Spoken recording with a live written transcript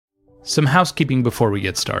Some housekeeping before we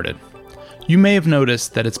get started. You may have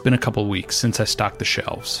noticed that it's been a couple weeks since I stocked the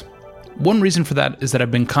shelves. One reason for that is that I've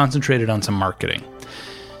been concentrated on some marketing.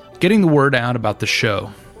 Getting the word out about the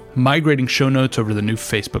show, migrating show notes over to the new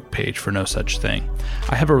Facebook page for No Such Thing.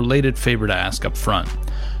 I have a related favor to ask up front.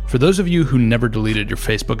 For those of you who never deleted your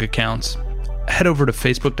Facebook accounts, head over to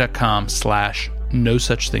facebook.com/No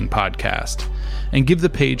Such Thing Podcast and give the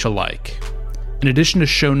page a like. In addition to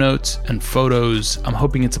show notes and photos, I'm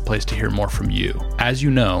hoping it's a place to hear more from you. As you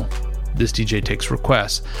know, this DJ takes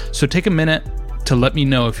requests, so take a minute to let me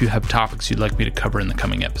know if you have topics you'd like me to cover in the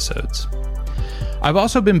coming episodes. I've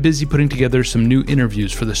also been busy putting together some new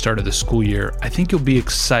interviews for the start of the school year. I think you'll be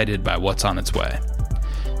excited by what's on its way.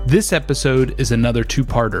 This episode is another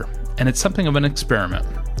two-parter, and it's something of an experiment.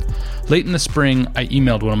 Late in the spring, I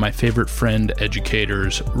emailed one of my favorite friend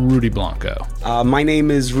educators, Rudy Blanco. My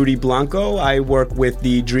name is Rudy Blanco. I work with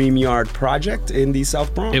the DreamYard project in the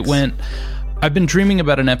South Bronx. I've been dreaming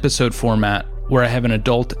about an episode format where I have an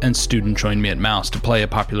adult and student join me at Mouse to play a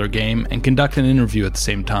popular game and conduct an interview at the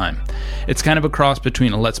same time. It's kind of a cross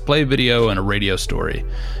between a Let's Play video and a radio story.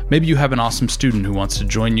 Maybe you have an awesome student who wants to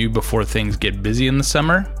join you before things get busy in the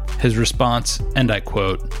summer. His response, and I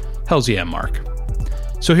quote, "Hells yeah, Mark."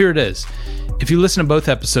 So here it is. If you listen to both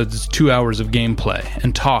episodes, it's 2 hours of gameplay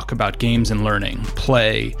and talk about games and learning,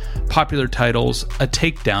 play, popular titles, a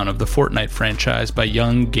takedown of the Fortnite franchise by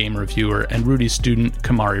young game reviewer and Rudy's student,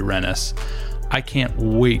 Kamari Rennis. I can't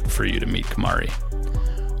wait for you to meet Kamari.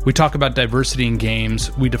 We talk about diversity in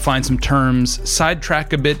games, we define some terms,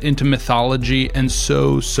 sidetrack a bit into mythology, and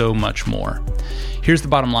so much more. Here's the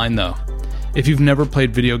bottom line though. If you've never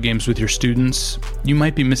played video games with your students, you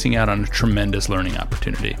might be missing out on a tremendous learning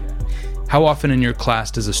opportunity. How often in your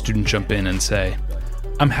class does a student jump in and say,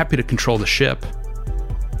 "I'm happy to control the ship"?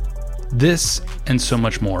 This and so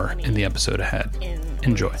much more in the episode ahead.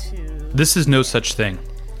 Enjoy. This is No Such Thing,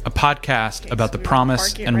 a podcast about the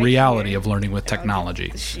promise and reality of learning with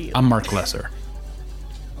technology. I'm Mark Lesser.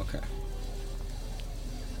 Okay.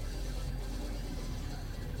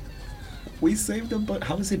 We saved him, but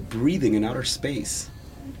how is it breathing in outer space?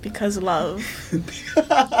 Because love.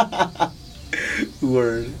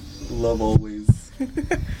 Word. Love always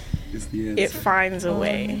is the answer. It finds a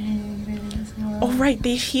way. Oh, right.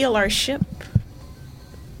 They heal our ship.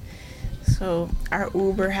 So our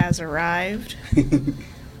Uber has arrived.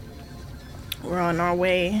 We're on our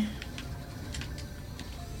way.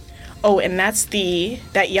 Oh, and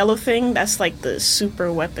that yellow thing, that's like the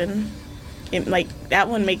super weapon. That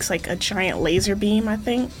one makes like a giant laser beam, I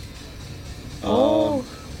think. Oh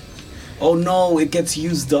no, it gets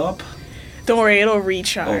used up. Don't worry, it'll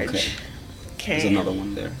recharge. Okay. There's another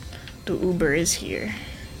one there. The Uber is here.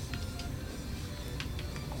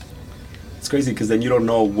 It's crazy because then you don't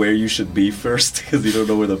know where you should be first because you don't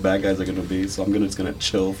know where the bad guys are going to be. So I'm just going to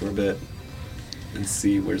chill for a bit and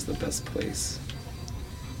see where's the best place.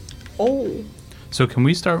 Oh. So can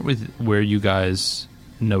we start with where you guys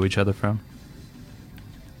know each other from?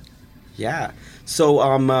 Yeah. So I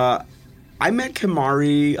met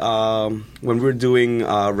Kamari when we were doing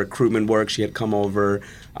recruitment work. She had come over.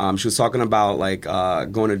 She was talking about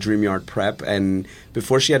going to DreamYard Prep, and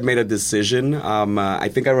before she had made a decision, I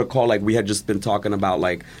think I recall we had just been talking about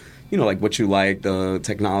what you like, the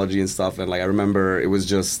technology and stuff, and I remember it was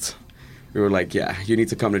just we were like, yeah, you need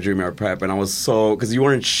to come to DreamYard Prep, and I was because you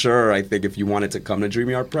weren't sure, I think, if you wanted to come to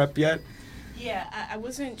DreamYard Prep yet. Yeah, I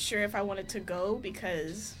wasn't sure if I wanted to go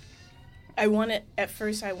because I wanted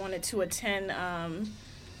to attend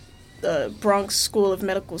the Bronx School of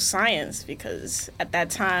Medical Science because at that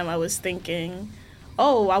time I was thinking,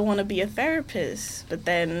 oh, I want to be a therapist. But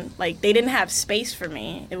then, they didn't have space for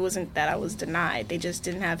me. It wasn't that I was denied. They just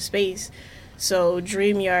didn't have space. So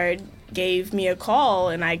DreamYard gave me a call,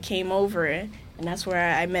 and I came over, and that's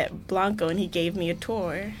where I met Blanco, and he gave me a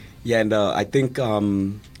tour. Yeah, and I think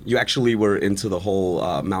you actually were into the whole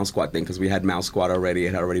Mouse Squad thing because we had Mouse Squad already.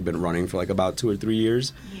 It had already been running for about 2 or 3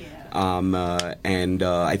 years. Yeah. And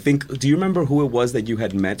I think, do you remember who it was that you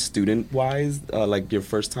had met student-wise, your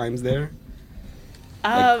first times there?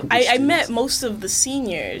 I met most of the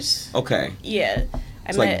seniors. Okay. Yeah.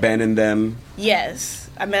 It's Ben and them? Yes.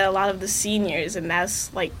 I met a lot of the seniors, and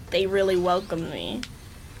that's, they really welcomed me.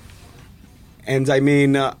 And, I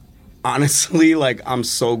mean, honestly, I'm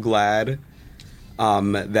so glad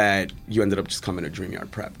that you ended up just coming to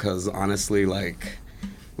DreamYard Prep because, honestly,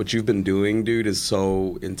 what you've been doing, dude, is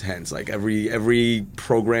so intense. Every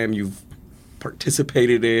program you've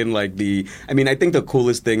participated in, I think the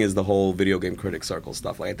coolest thing is the whole Video Game Critics Circle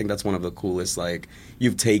stuff. I think that's one of the coolest,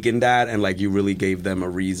 you've taken that and, you really gave them a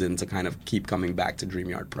reason to kind of keep coming back to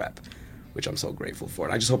DreamYard Prep, which I'm so grateful for.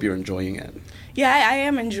 And I just hope you're enjoying it. Yeah, I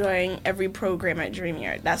am enjoying every program at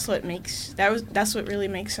DreamYard. That's what really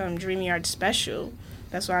makes DreamYard special.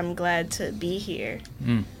 That's why I'm glad to be here.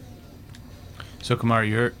 Mm. So Kamari,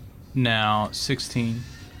 you're now 16.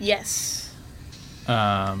 Yes.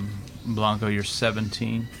 Blanco, you're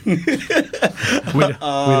 17. we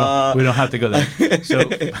don't have to go there.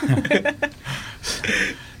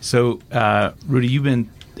 So, Rudy, you've been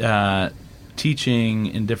teaching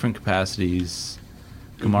in different capacities,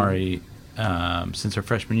 Kamari, since her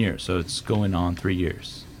freshman year. So it's going on 3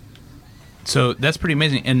 years. So that's pretty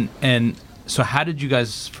amazing. And so how did you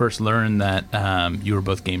guys first learn that you were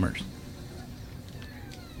both gamers?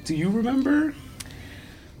 Do you remember?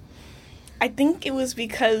 I think it was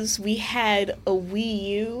because we had a Wii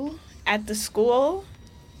U at the school.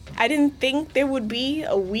 I didn't think there would be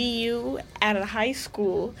a Wii U at a high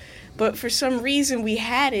school, but for some reason we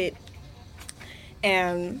had it.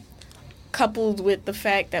 And coupled with the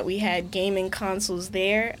fact that we had gaming consoles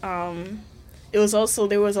there, there was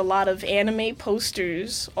a lot of anime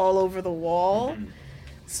posters all over the wall.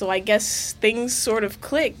 So I guess things sort of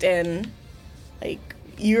clicked, and like,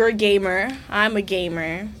 you're a gamer, I'm a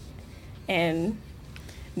gamer, and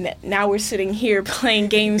now we're sitting here playing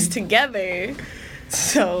games together.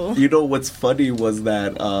 So you know what's funny was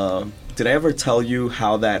that did I ever tell you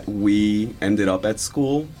how that we ended up at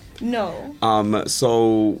school? No.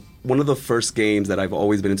 So one of the first games that I've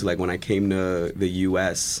always been into, like when I came to the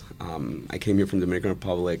U.S., I came here from the Dominican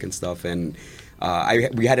Republic and stuff, and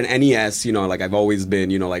we had an NES, you know, like I've always been,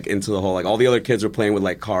 you know, like into the whole, like all the other kids are playing with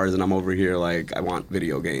like cars and I'm over here like I want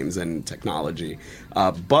video games and technology.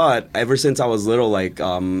 But ever since I was little, like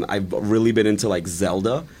I've really been into like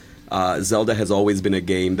Zelda. Zelda has always been a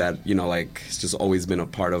game that, you know, like it's just always been a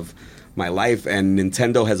part of my life, and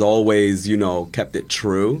Nintendo has always, you know, kept it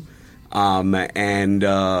true. And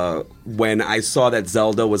when I saw that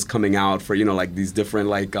Zelda was coming out for, you know, like these different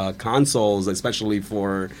like consoles, especially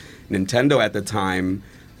for Nintendo at the time,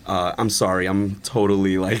 I'm sorry, I'm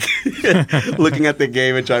totally like looking at the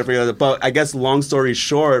game and trying to figure it out. But I guess long story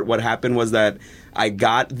short, what happened was that I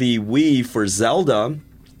got the Wii for Zelda.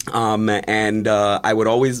 And I would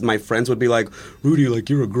always, my friends would be like, Rudy, like,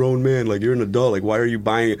 you're a grown man, like, you're an adult, like, why are you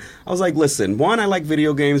buying it? I was like, listen, one, I like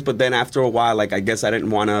video games, but then after a while, like, I guess I didn't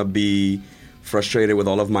want to be frustrated with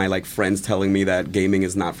all of my, like, friends telling me that gaming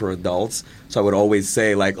is not for adults. So I would always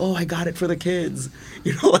say, like, oh, I got it for the kids.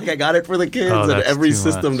 You know, like, I got it for the kids. Oh, and every too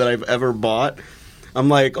system much. that I've ever bought, I'm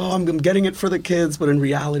like, oh, I'm getting it for the kids, but in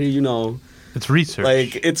reality, you know, It's research.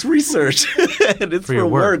 like, it's research and it's For your for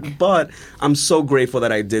work. work. But I'm so grateful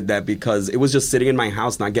that I did that because it was just sitting in my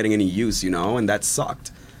house not getting any use, you know, and that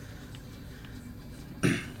sucked.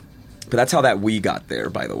 But that's how that we got there,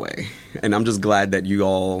 by the way. And I'm just glad that you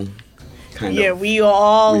all kind yeah, of we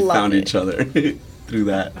all we love found it. each other through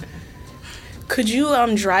that. Could you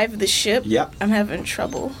drive the ship? Yep. I'm having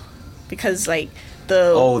trouble because like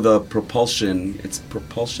The propulsion. It's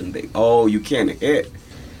propulsion thing. Oh, you can't hit.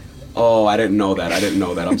 Oh, I didn't know that.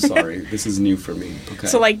 I'm sorry. This is new for me. Okay.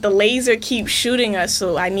 So like the laser keeps shooting us,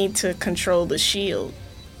 so I need to control the shield.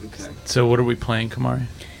 Okay. So what are we playing, Kamari?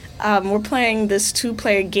 We're playing this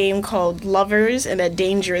 2-player game called Lovers in a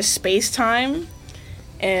Dangerous Space-Time.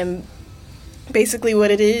 And basically what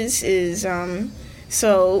it is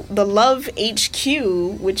so the Love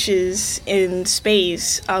HQ, which is in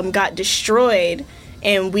space, got destroyed,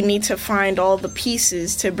 and we need to find all the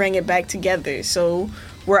pieces to bring it back together. So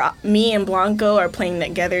me and Blanco are playing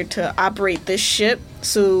together to operate this ship.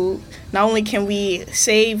 So not only can we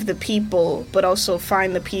save the people, but also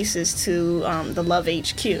find the pieces to the Love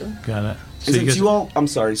HQ. Got it. And since you all, I'm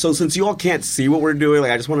sorry. So since you all can't see what we're doing,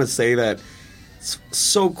 like I just want to say that it's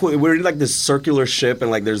so cool. We're in like this circular ship, and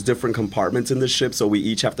like there's different compartments in the ship, so we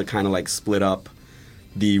each have to kind of like split up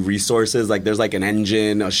the resources. Like there's like an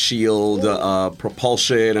engine, a shield,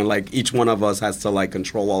 propulsion, and like each one of us has to like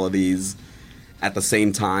control all of these at the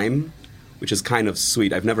same time, which is kind of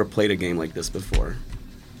sweet. I've never played a game like this before.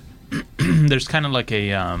 There's kind of like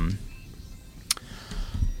a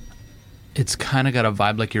it's kind of got a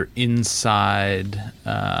vibe like you're inside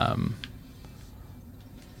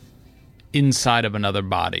inside of another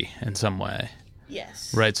body in some way,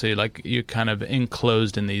 Yes. right? So you're kind of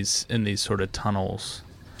enclosed in these sort of tunnels.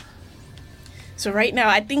 So right now,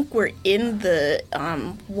 I think we're in the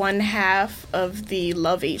one half of the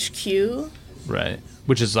Love HQ. Right,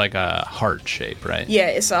 which is like a heart shape, right? Yeah,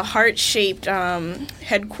 it's a heart-shaped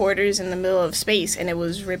headquarters in the middle of space, and it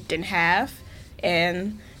was ripped in half,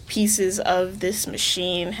 and pieces of this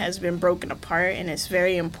machine has been broken apart, and it's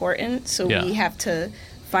very important, so Yeah. we have to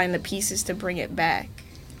find the pieces to bring it back.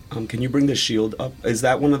 Can you bring the shield up? Is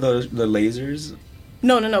that one of the lasers?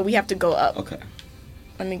 No, we have to go up. Okay.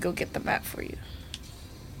 Let me go get the map for you.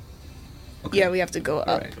 Okay. Yeah, we have to go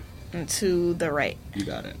up Right. and to the right. You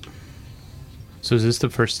got it. So is this the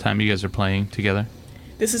first time you guys are playing together?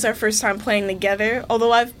 This is our first time playing together,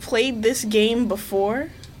 although I've played this game before.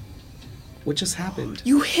 What just happened?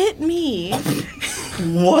 You hit me.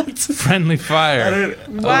 What? Friendly fire.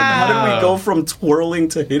 Wow. How did we go from twirling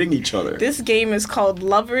to hitting each other? This game is called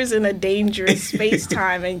Lovers in a Dangerous Space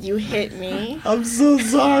Time, and you hit me. I'm so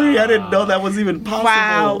sorry. I didn't know that was even possible.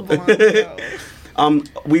 Wow,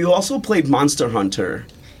 Blanco. We also played Monster Hunter.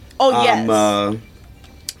 Oh, yes.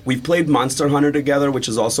 We've played Monster Hunter together, which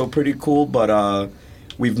is also pretty cool, but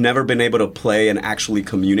we've never been able to play and actually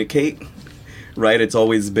communicate, right? It's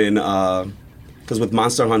always been, because with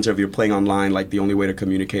Monster Hunter, if you're playing online, like, the only way to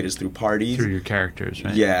communicate is through parties. Through your characters,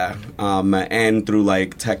 right? Yeah, and through,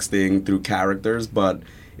 like, texting through characters, but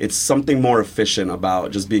it's something more efficient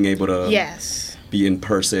about just being able to Yes. be in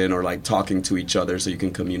person or, like, talking to each other so you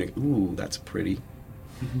can communicate. Ooh, that's pretty.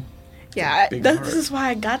 Yeah, Big this heart. is why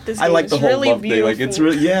I got this I game. like the It's whole really love thing. Like, it's beautiful.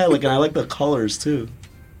 really, yeah, like, and I like the colors, too.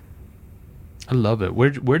 I love it.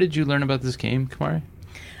 Where did you learn about this game, Kamari?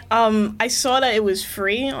 I saw that it was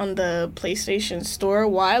free on the PlayStation Store a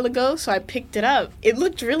while ago, so I picked it up. It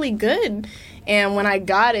looked really good, and when I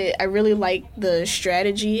got it, I really liked the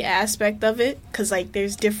strategy aspect of it, because, like,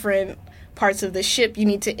 there's different parts of the ship you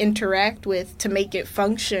need to interact with to make it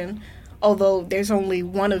function, although there's only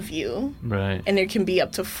one of you, Right. and there can be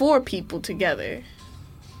up to 4 people together.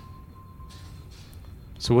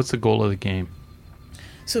 So what's the goal of the game?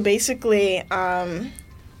 So basically,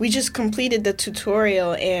 we just completed the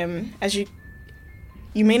tutorial, and as you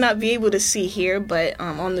may not be able to see here, but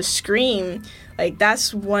on the screen, like,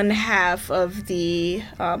 that's one half of the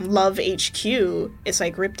Love HQ. It's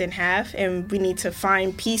like ripped in half, and we need to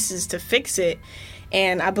find pieces to fix it.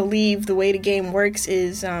 And I believe the way the game works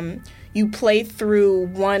is you play through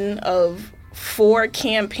one of 4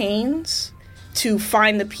 campaigns to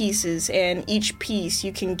find the pieces, and each piece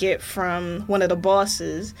you can get from one of the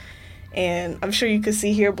bosses. And I'm sure you can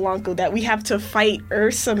see here, Blanco, that we have to fight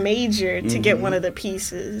Ursa Major to get one of the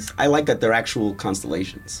pieces. I like that they're actual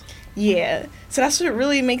constellations. Yeah. So that's what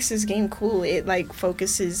really makes this game cool. It, like,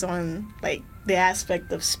 focuses on, like, the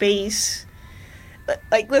aspect of space.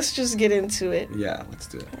 Like, let's just get into it. Yeah, let's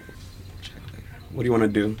do it. Check later. What do you want to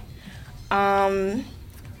do? I'm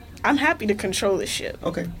happy to control the ship.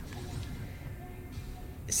 Okay.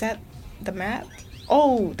 Is that the map?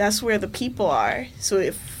 Oh, that's where the people are. So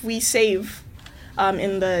if we save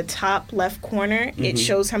in the top left corner, it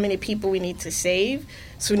shows how many people we need to save.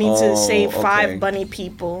 So we need to save 5 bunny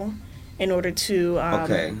people in order to...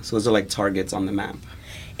 Okay, so those are like targets on the map.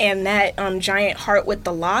 And that giant heart with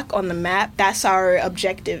the lock on the map, that's our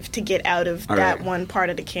objective, to get out of All that right. one part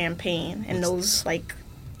of the campaign. And those, like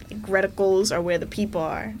reticles are where the people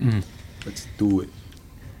are. Let's do it.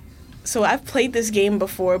 So I've played this game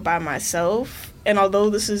before by myself, and although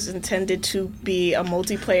this is intended to be a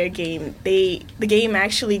multiplayer game, the game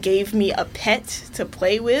actually gave me a pet to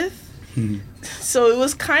play with. So it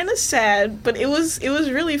was kind of sad, but it was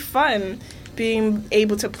really fun being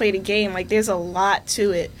able to play the game. Like, there's a lot to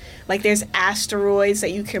it. Like, there's asteroids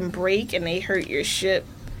that you can break and they hurt your ship.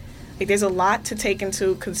 Like, there's a lot to take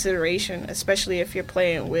into consideration, especially if you're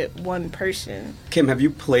playing with one person. Kim, have you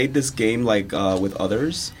played this game like with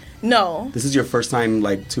others? No. This is your first time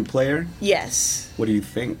like 2-player? Yes. What do you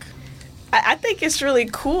think? I think it's really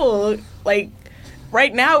cool. Like,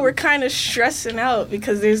 right now we're kind of stressing out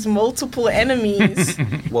because there's multiple enemies.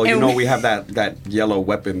 Well, you And know we- we have that yellow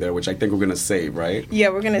weapon there, which I think we're gonna save, right? Yeah,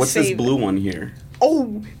 we're gonna What's save. this blue one here?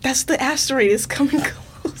 Oh, that's the asteroid. It's coming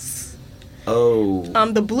close. Oh.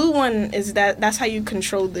 The blue one is that's how you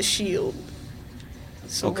control the shield.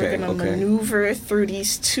 So Okay, we're gonna okay. maneuver through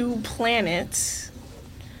these 2 planets.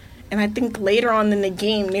 And I think later on in the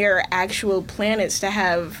game, there are actual planets that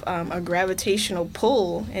have a gravitational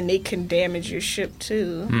pull, and they can damage your ship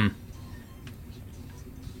too.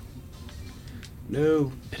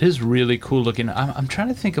 No. It is really cool looking. I'm trying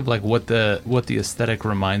to think of like what the aesthetic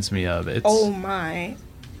reminds me of. It's Oh my.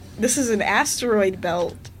 This is an asteroid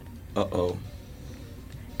belt. Uh-oh.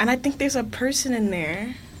 And I think there's a person in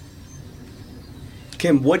there.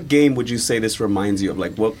 Kim, what game would you say this reminds you of?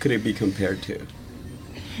 Like, what could it be compared to?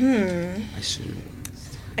 I should.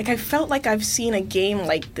 Like, I felt like I've seen a game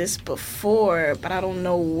like this before, but I don't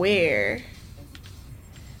know where.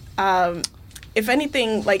 If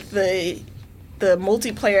anything, like the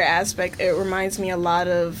multiplayer aspect, it reminds me a lot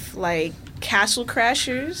of like Castle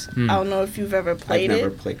Crashers. I don't know if you've ever played I've it.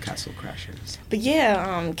 never played Castle Crashers. But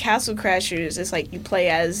yeah, Castle Crashers is like you play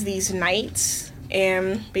as these knights,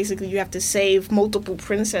 and basically you have to save multiple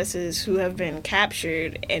princesses who have been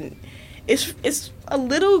captured, and it's a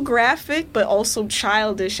little graphic but also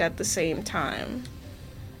childish at the same time.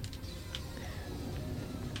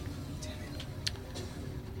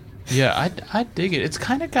 Yeah, I dig it. It's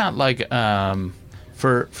kind of got like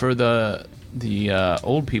for the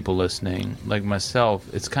old people listening, like myself,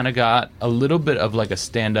 it's kind of got a little bit of like a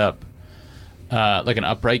stand-up, like an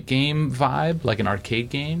upright game vibe, like an arcade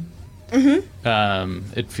game.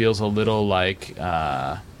 Mm-hmm. It feels a little like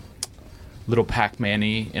little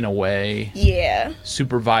Pac-Man-y in a way. Yeah.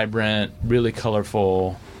 Super vibrant, really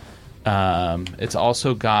colorful. It's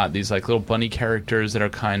also got these like little bunny characters that are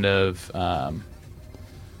kind of I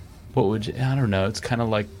don't know. It's kind of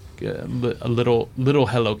like a little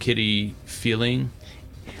Hello Kitty feeling.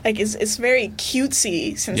 Like it's very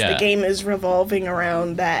cutesy since Yeah. the game is revolving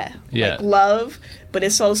around that Yeah. like love, but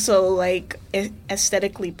it's also like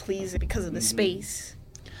aesthetically pleasing because of the space.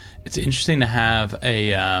 It's interesting to have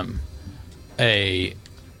a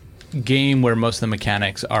game where most of the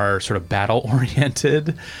mechanics are sort of battle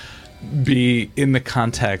oriented be in the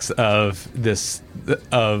context of this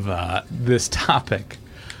topic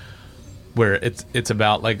where it's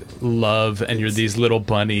about like love and you're these little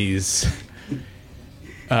bunnies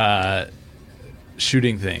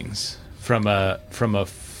shooting things from a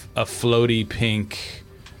floaty pink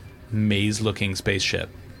maze looking spaceship.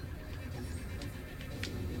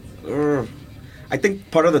 I think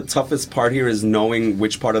part of the toughest part here is knowing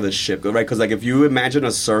which part of the ship, right? Because like if you imagine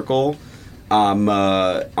a circle,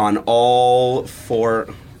 on all four.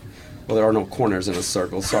 Well, there are no corners in a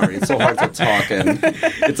circle. Sorry, it's so hard to talk. And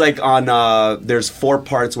it's like on there's 4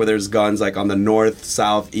 parts where there's guns, like on the north,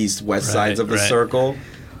 south, east, west sides of the circle.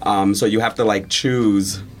 So you have to like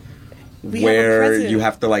choose where you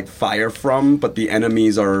have to like fire from, but the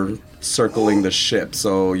enemies are circling the ship,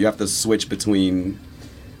 so you have to switch between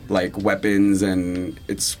like weapons, and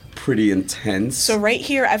it's pretty intense. So right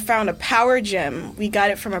here I found a power gem. We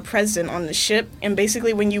got it from a president on the ship, and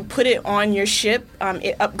basically when you put it on your ship,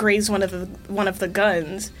 it upgrades one of the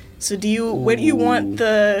guns. So where do you want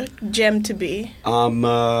the gem to be?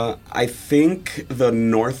 I think the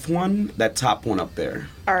north one, that top one up there.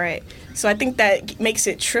 All right. So I think that makes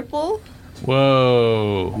it triple.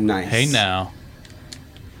 Whoa. Nice. Hey now.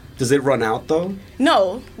 Does it run out though?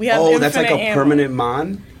 No, we have Oh, that's like a ammo. permanent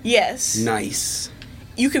mon? Yes. Nice.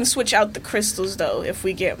 You can switch out the crystals though if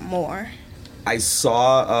we get more. I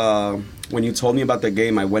saw, when you told me about the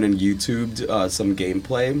game, I went and YouTubed some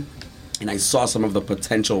gameplay, and I saw some of the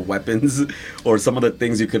potential weapons or some of the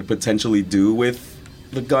things you could potentially do with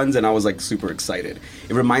the guns, and I was like super excited.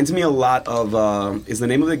 It reminds me a lot of, is the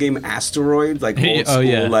name of the game Asteroids? Like old school,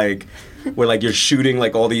 yeah. like where like you're shooting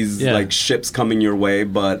like all these like ships coming your way,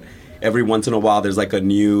 but every once in a while there's like a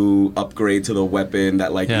new upgrade to the weapon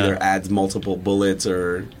that like either adds multiple bullets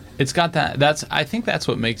or... It's got that. I think that's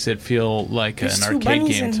what makes it feel like There's an two arcade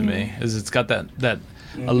bunnies game in to here. me. Is it's got that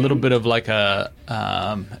a little bit of like a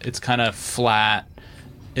it's kind of flat.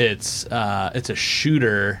 It's a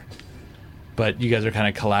shooter, but you guys are kind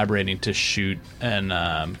of collaborating to shoot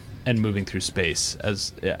and moving through space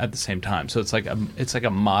at the same time. So it's like a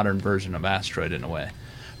modern version of Asteroid in a way,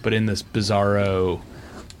 but in this bizarro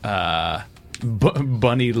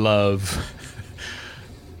bunny love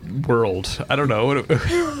world. I don't know what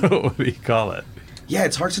do you call it. Yeah,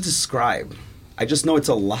 it's hard to describe. I just know it's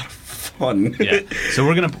a lot of fun. Yeah. So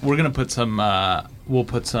we're gonna put some we'll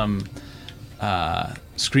put some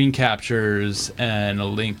screen captures and a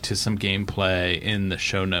link to some gameplay in the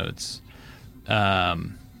show notes.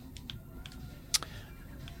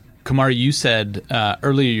 Kumar, you said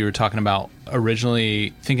earlier you were talking about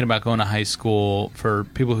originally thinking about going to high school. For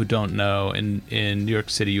people who don't know, in New York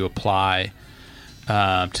City you apply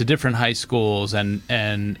to different high schools, and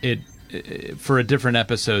it for a different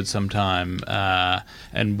episode sometime,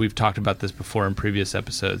 and we've talked about this before in previous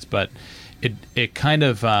episodes, but it kind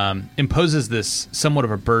of imposes this somewhat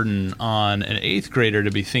of a burden on an 8th grader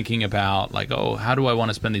to be thinking about, like, oh, how do I want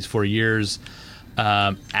to spend these 4 years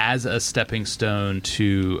as a stepping stone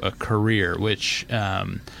to a career, which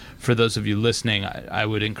for those of you listening, I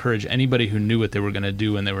would encourage anybody who knew what they were going to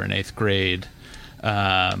do when they were in 8th grade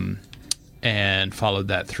and followed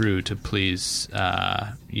that through to please,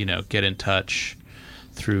 get in touch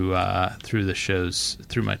through the shows,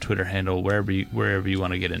 through my Twitter handle, wherever you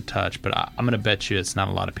want to get in touch. But I'm going to bet you it's not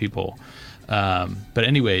a lot of people. But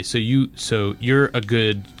anyway, so you're a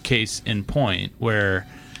good case in point where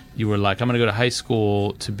you were like, I'm going to go to high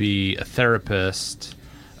school to be a therapist,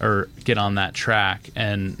 or get on that track.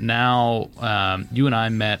 And now you and I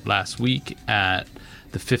met last week at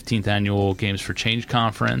the 15th Annual Games for Change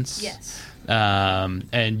Conference. Yes.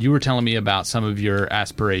 And you were telling me about some of your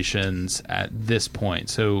aspirations at this point.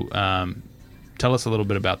 So tell us a little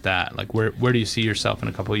bit about that. Like, where do you see yourself in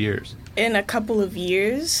a couple of years? In a couple of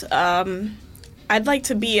years, I'd like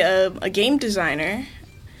to be a game designer.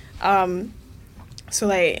 So,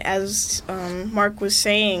 like, as Mark was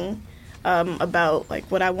saying about, like,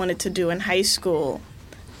 what I wanted to do in high school,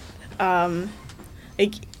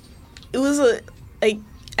 like, it was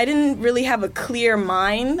I didn't really have a clear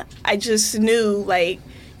mind. I just knew, like,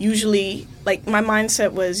 usually, like, my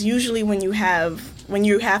mindset was usually when you have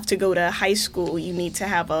to go to high school, you need to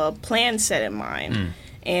have a plan set in mind.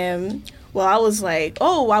 And, well, I was like,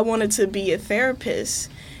 oh, I wanted to be a therapist.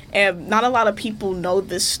 And not a lot of people know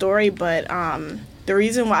this story, but the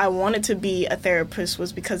reason why I wanted to be a therapist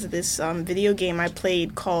was because of this video game I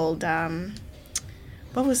played called,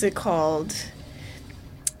 what was it called?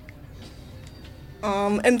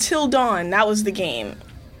 Until Dawn. That was the game.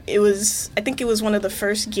 I think it was one of the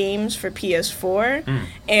first games for PS4.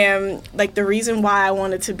 And, like, the reason why I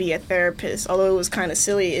wanted to be a therapist, although it was kind of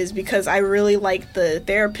silly, is because I really liked the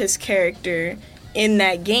therapist character in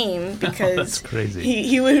that game, because that's crazy.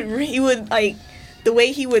 He would like, the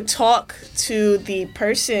way he would talk to the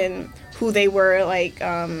person who they were like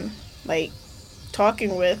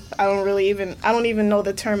talking with. I don't even know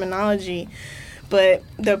the terminology, but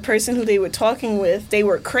the person who they were talking with, they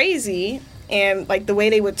were crazy. And, like, the way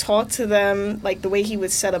they would talk to them, like, the way he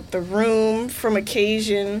would set up the room from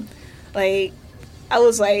occasion, like, I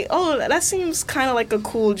was like, oh, that seems kind of like a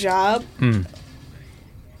cool job.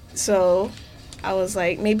 So I was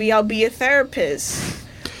like, maybe I'll be a therapist.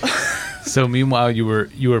 So meanwhile, you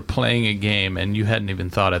were playing a game, and you hadn't even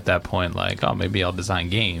thought at that point, like, oh, maybe I'll design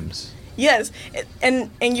games. Yes,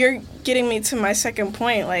 and you're getting me to my second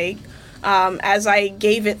point, like, as I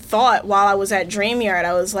gave it thought while I was at DreamYard,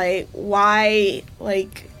 I was like, why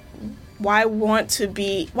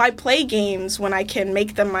play games when I can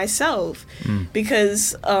make them myself?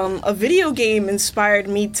 Because a video game inspired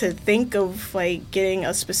me to think of, like, getting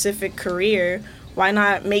a specific career. Why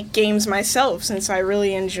not make games myself, since I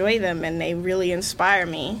really enjoy them and they really inspire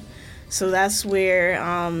me? So that's where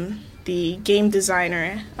the game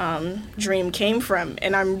designer dream came from,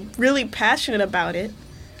 and I'm really passionate about it.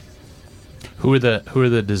 Who are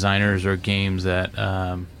the designers or games that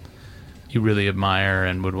you really admire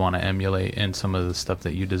and would want to emulate in some of the stuff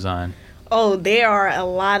that you design? Oh, there are a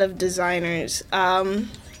lot of designers. One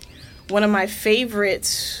of my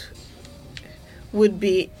favorites would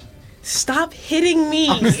be... Stop hitting me!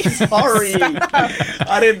 I'm sorry.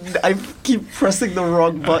 I keep pressing the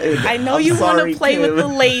wrong button. I know you want to play with the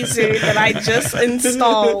laser that I just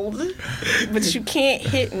installed, but you can't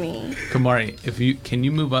hit me. Kamari, can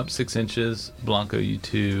you move up 6 inches? Blanco, you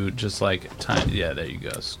two, just like time. Yeah, there you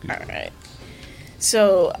go. Scoop. All right.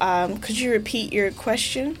 So, could you repeat your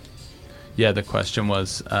question? Yeah, the question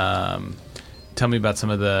was, tell me about some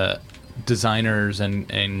of the designers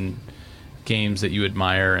and games that you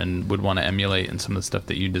admire and would want to emulate and some of the stuff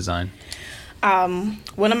that you design.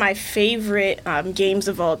 One of my favorite games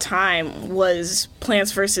of all time was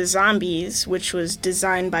Plants vs. Zombies, which was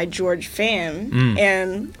designed by George Pham.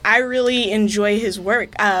 And I really enjoy his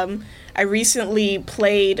work. I recently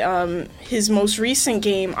played his most recent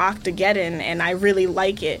game, Octogeddon, and I really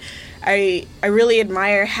like it. I really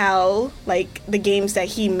admire how, like, the games that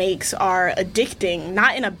he makes are addicting,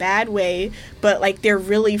 not in a bad way, but, like, they're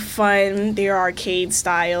really fun, they're arcade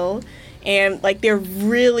style, and, like, they're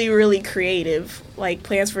really, really creative. Like,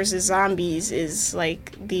 Plants vs. Zombies is,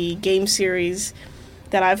 like, the game series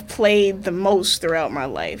that I've played the most throughout my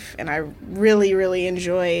life, and I really, really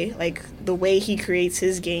enjoy, like, the way he creates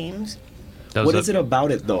his games. What is it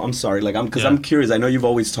about it, though? I'm sorry, like, I'm curious. I know you've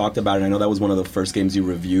always talked about it. I know that was one of the first games you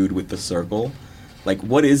reviewed with The Circle. Like,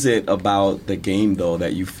 what is it about the game, though,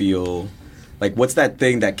 that you feel, like, what's that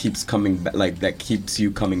thing that keeps that keeps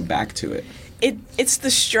you coming back to it? It's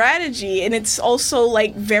the strategy, and it's also,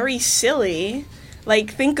 like, very silly.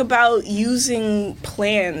 Like, think about using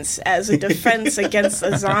plants as a defense against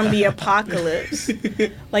a zombie apocalypse.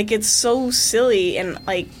 Like, it's so silly, and,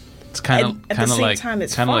 like, it's kind of like time,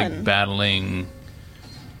 it's kind of fun. like battling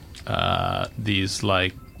these,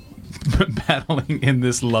 like, battling in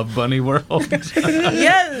this Love Bunny world.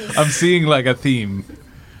 Yes, I'm seeing, like, a theme.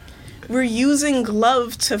 We're using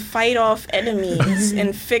glove to fight off enemies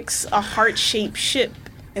and fix a heart-shaped ship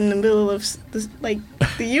in the middle of the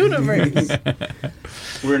universe.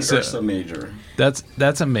 We're in Ursa Major.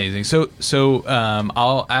 That's amazing. So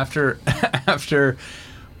I'll after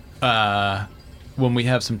when we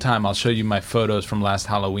have some time, I'll show you my photos from last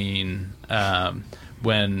Halloween.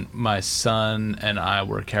 When my son and I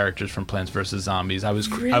were characters from Plants vs. Zombies. I was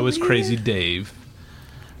Crazy Dave,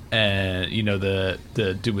 and you know the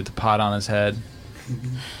dude with the pot on his head,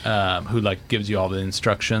 who like gives you all the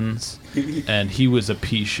instructions, and he was a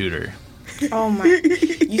pea shooter. Oh my!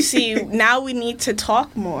 You see, now we need to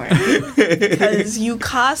talk more because you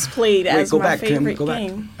cosplayed as my favorite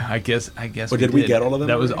game. I guess. Or did we get all of them?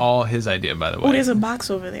 That was all his idea, by the way. Oh, there's a box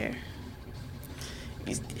over there.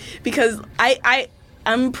 Because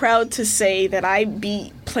I'm proud to say that I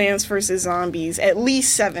beat Plants vs. Zombies at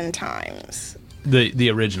least 7 times. The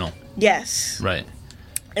original. Yes. Right.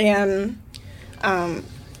 And I'm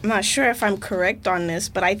not sure if I'm correct on this,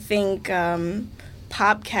 but I think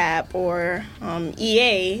PopCap or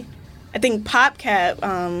EA, I think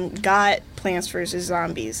PopCap got Plants vs.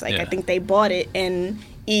 Zombies. Like, yeah. I think they bought it, and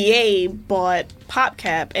EA bought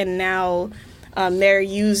PopCap, and now they're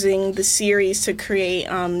using the series to create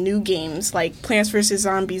new games like Plants vs.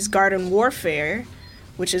 Zombies Garden Warfare,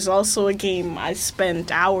 which is also a game I spent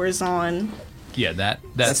hours on. Yeah,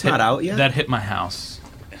 that's not out yet? That hit my house.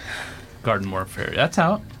 Garden Warfare. That's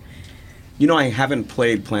out. You know, I haven't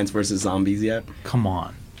played Plants vs. Zombies yet. Come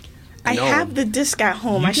on. I have the disc at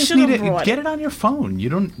home. You I just should have brought get it on your phone. You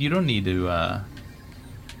don't need to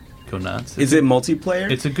go nuts. Is it multiplayer?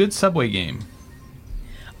 It's a good Subway game.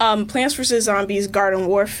 Plants vs. Zombies Garden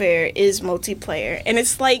Warfare is multiplayer, and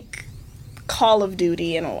it's like Call of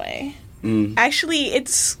Duty in a way. Actually,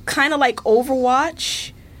 it's kind of like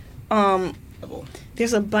Overwatch.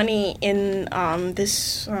 There's a bunny in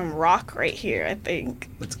this rock right here, I think.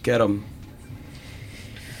 Let's get them.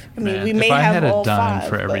 I mean, Man, we may if I have had a all dime 5,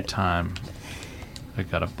 for every but time I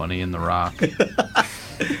got a bunny in the rock.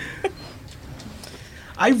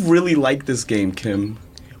 I really like this game, Kim.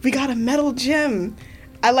 we got a metal gem.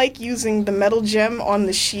 I like using the metal gem on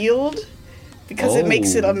the shield because it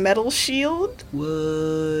makes it a metal shield.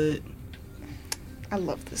 What? I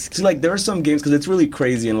love this game. See, like, there are some games, because it's really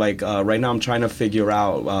crazy, and, like, right now I'm trying to figure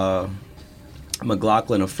out,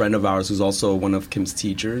 McLaughlin, a friend of ours who's also one of Kim's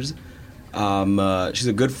teachers, she's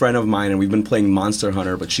a good friend of mine, and we've been playing Monster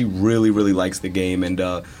Hunter, but she really, really likes the game, and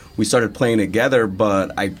we started playing together,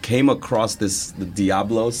 but I came across the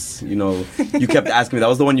Diablos, you know, you kept asking me, that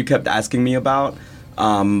was the one you kept asking me about,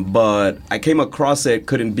 but I came across it,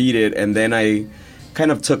 couldn't beat it, and then I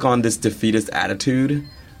kind of took on this defeatist attitude,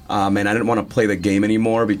 and I didn't want to play the game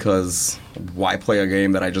anymore because why play a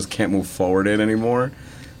game that I just can't move forward in anymore?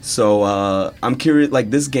 So I'm curious, like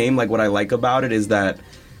this game, like what I like about it is that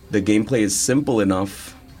the gameplay is simple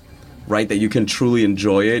enough, right, that you can truly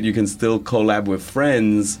enjoy it. You can still collab with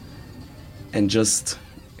friends, and just,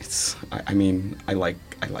 I mean, I like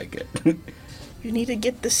it. You need to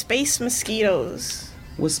get the space mosquitoes.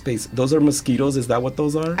 What space? Those are mosquitoes? Is that what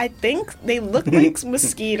those are? I think they look like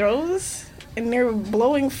mosquitoes, and they're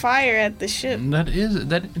blowing fire at the ship.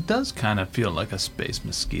 It does kind of feel like a space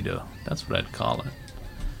mosquito. That's what I'd call it.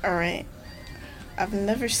 All right. I've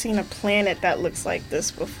never seen a planet that looks like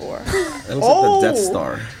this before. That looks like the Death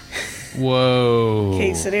Star. Whoa.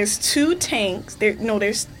 Okay, so there's 2 tanks.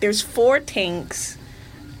 There's 4 tanks.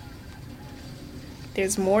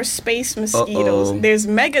 There's more space mosquitoes. There's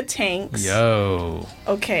mega tanks. Yo.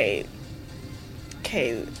 Okay,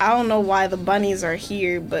 I don't know why the bunnies are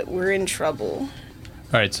here, but we're in trouble.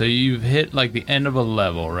 All right, so you've hit like the end of a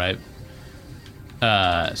level, right?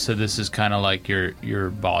 So this is kind of like your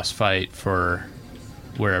boss fight for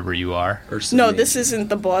wherever you are. No, this isn't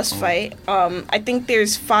the boss fight. I think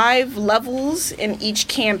there's 5 levels in each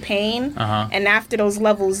campaign, and after those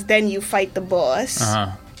levels, then you fight the boss.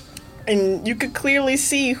 And you could clearly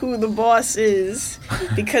see who the boss is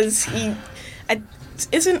because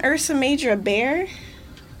isn't Ursa Major a bear?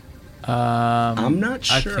 I'm not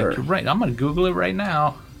sure. I think you're right. I'm gonna Google it right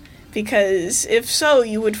now. Because if so,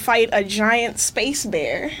 you would fight a giant space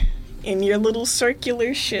bear in your little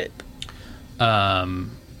circular ship. Oh,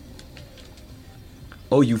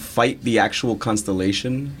 you fight the actual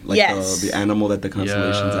constellation? Like yes. The animal that the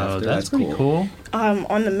constellation's after? That's pretty cool.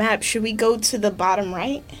 On the map, should we go to the bottom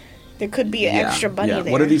right? There could be an extra bunny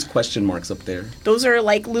there. What are these question marks up there? Those are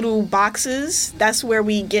like little boxes. That's where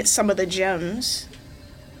we get some of the gems.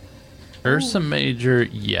 Ursa Major,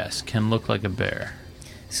 yes, can look like a bear.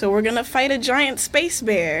 So we're going to fight a giant space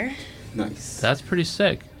bear. Nice. That's pretty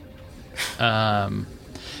sick.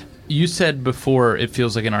 You said before it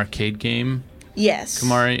feels like an arcade game. Yes.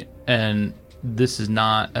 Kamari, and this is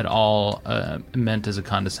not at all meant as a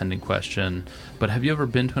condescending question, but have you ever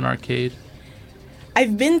been to an arcade?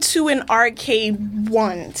 I've been to an arcade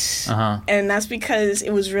once, and that's because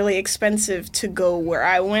it was really expensive to go where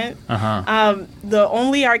I went. The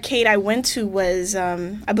only arcade I went to was,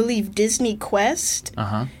 I believe, Disney Quest,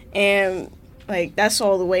 and like that's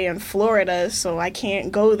all the way in Florida, so I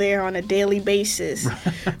can't go there on a daily basis.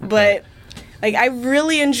 But like I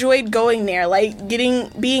really enjoyed going there. Like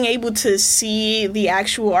being able to see the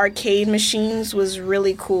actual arcade machines was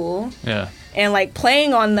really cool. Yeah. And like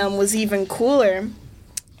playing on them was even cooler.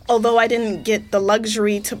 Although I didn't get the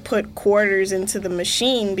luxury to put quarters into the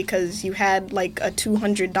machine because you had like a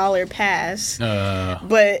 $200 pass.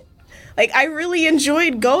 But like I really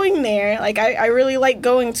enjoyed going there. Like I really like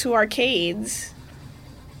going to arcades.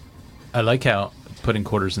 I like how putting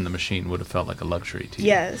quarters in the machine would have felt like a luxury to you.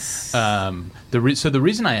 Yes. So the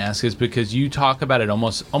reason I ask is because you talk about it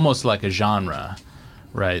almost like a genre,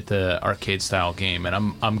 right? The arcade style game,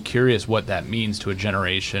 and I'm curious what that means to a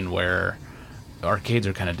generation where arcades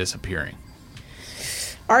are kind of disappearing.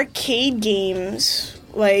 Arcade games,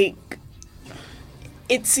 like,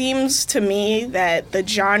 it seems to me that the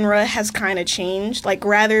genre has kind of changed. Like,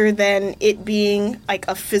 rather than it being like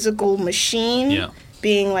a physical machine,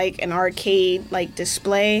 being like an arcade like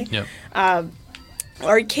display,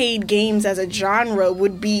 arcade games as a genre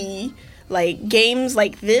would be like games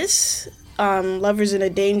like this, Lovers in a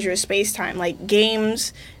Dangerous Space-Time, like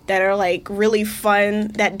games that are like really fun,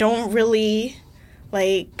 that don't really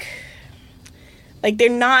like they're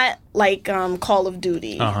not like Call of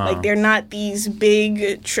Duty. Like they're not these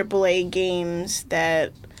big AAA games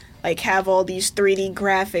that like have all these 3D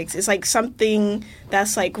graphics. It's like something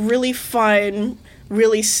that's like really fun,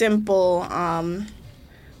 really simple.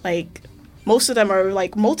 Like most of them are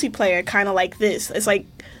like multiplayer, kind of like this. It's like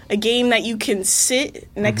a game that you can sit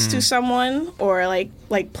next to someone or like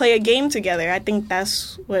play a game together. I think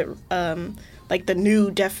that's what like the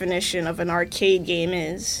new definition of an arcade game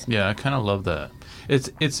is. Yeah, I kind of love that.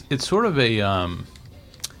 It's sort of a you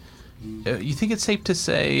think it's safe to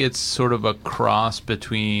say it's sort of a cross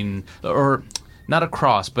between, or not a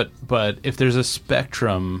cross, but if there's a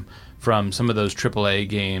spectrum from some of those AAA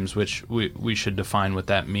games, which we should define what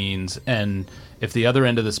that means, and if the other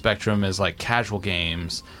end of the spectrum is like casual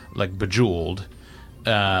games like Bejeweled,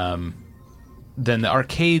 then the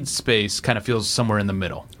arcade space kind of feels somewhere in the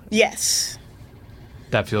middle. Yes.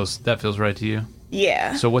 That feels right to you?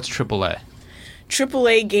 Yeah. So what's AAA?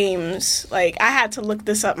 AAA games, like I had to look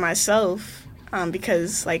this up myself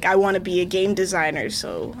because like I want to be a game designer,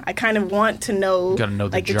 so I kind of want to know. Got to know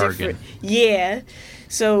the like jargon. Yeah.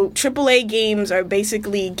 So AAA games are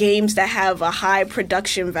basically games that have a high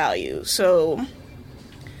production value. So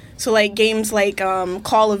like games like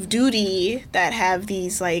Call of Duty that have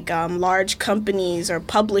these like large companies or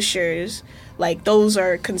publishers, like those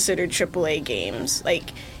are considered AAA games.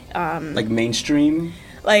 Like mainstream?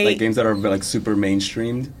 Like games that are like super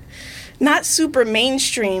mainstreamed? Not super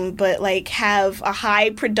mainstream, but like have a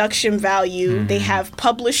high production value. They have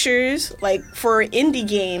publishers, like for indie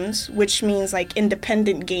games, which means like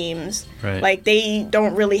independent games. Right. Like they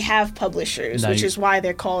don't really have publishers, which is why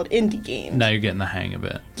they're called indie games. Now you're getting the hang of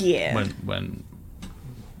it. Yeah. When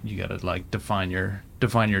you gotta like define your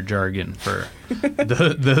jargon for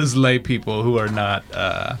those lay people who are not.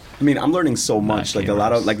 I mean, I'm learning so much. Like gamers. A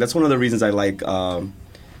lot of like that's one of the reasons I like.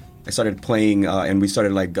 I started playing, and we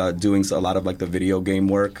started like doing a lot of like the video game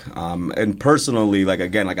work. And personally, like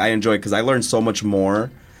again, like I enjoy it because I learned so much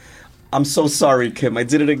more. I'm so sorry, Kim. I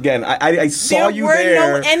did it again. I saw you there.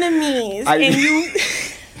 There were no enemies, and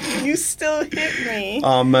you still hit me.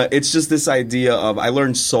 It's just this idea of I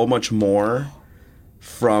learned so much more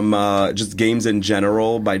from just games in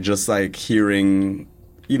general by just like hearing,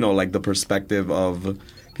 like the perspective of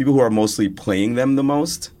people who are mostly playing them the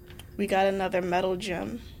most. We got another metal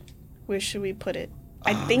gem. Where should we put it?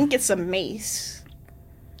 I think it's a mace.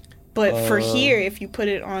 But for here, if you put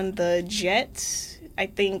it on the jet, I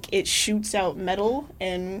think it shoots out metal,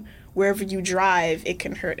 and wherever you drive, it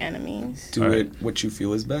can hurt enemies. Do it what you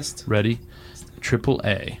feel is best. Ready?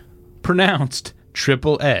 AAA. Pronounced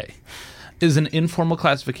AAA. Is an informal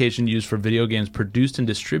classification used for video games produced and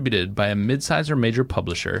distributed by a mid-size or major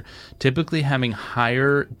publisher, typically having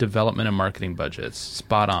higher development and marketing budgets.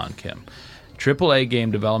 Spot on, Kim. AAA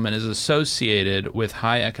game development is associated with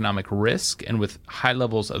high economic risk and with high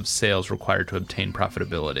levels of sales required to obtain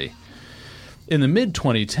profitability. In the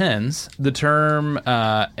mid-2010s, the term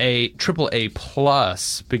AAA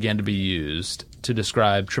plus began to be used to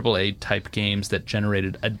describe AAA-type games that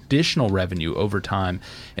generated additional revenue over time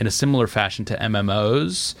in a similar fashion to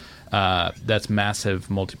MMOs, that's massive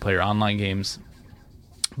multiplayer online games,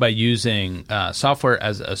 by using software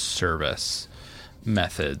as a service.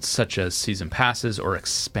 methods such as season passes or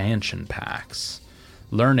expansion packs.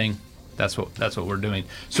 Learning, that's what we're doing.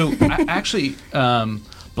 So actually,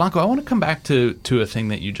 Blanco, I want to come back to a thing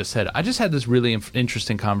that you just said. I just had this really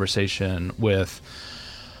interesting conversation with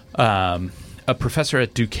a professor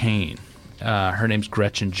at Duquesne. Her name's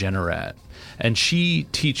Gretchen Jenneret, and she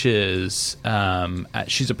teaches.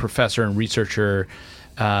 She's a professor and researcher,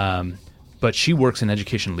 but she works in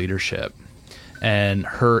education leadership. And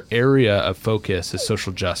her area of focus is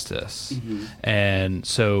social justice. Mm-hmm. And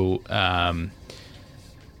so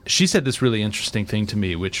she said this really interesting thing to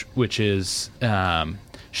me, which is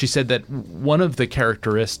she said that one of the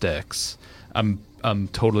characteristics, I'm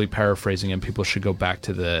totally paraphrasing, and people should go back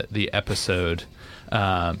to the episode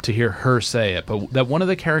to hear her say it, but that one of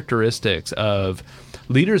the characteristics of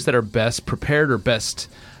leaders that are best prepared or best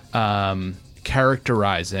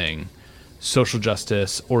characterizing social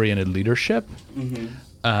justice oriented leadership,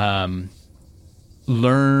 mm-hmm.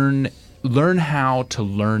 Learn how to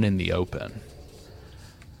learn in the open.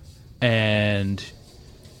 And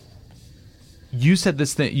you said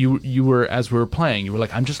this thing, you were, as we were playing, you were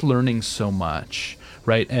like, I'm just learning so much,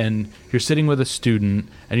 right? And you're sitting with a student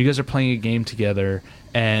and you guys are playing a game together,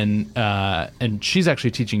 and she's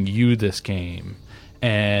actually teaching you this game,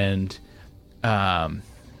 and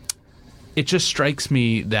it just strikes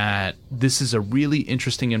me that this is a really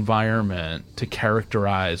interesting environment to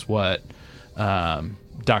characterize what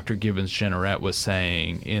Dr. Gibbons-Jenneret was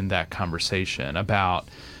saying in that conversation about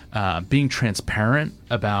being transparent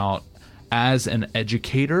about, as an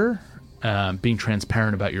educator, being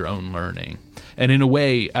transparent about your own learning. And in a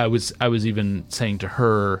way, I was even saying to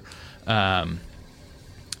her that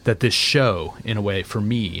this show, in a way, for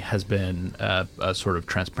me, has been a sort of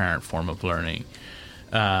transparent form of learning.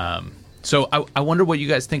 So I wonder what you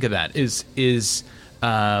guys think of that. Is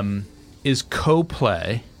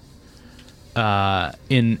co-play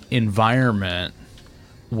in environment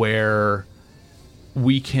where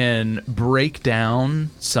we can break down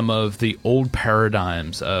some of the old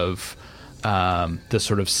paradigms of the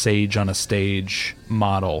sort of sage on a stage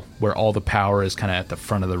model, where all the power is kind of at the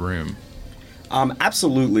front of the room?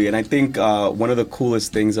 Absolutely, and I think one of the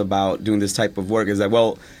coolest things about doing this type of work is that,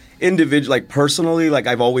 well, personally,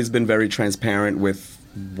 I've always been very transparent with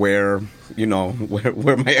where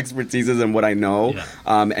my expertise is and what I know. Yeah.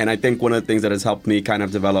 And I think one of the things that has helped me kind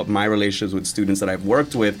of develop my relationships with students that I've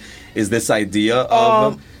worked with is this idea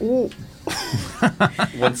of...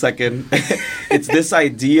 One second. It's this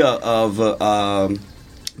idea of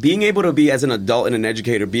being able to be, as an adult and an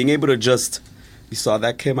educator, being able to just... You saw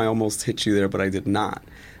that, Kim? I almost hit you there, but I did not.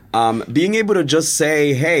 Being able to just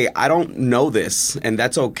say, hey, I don't know this, and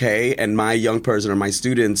that's okay, and my young person or my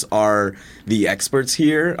students are the experts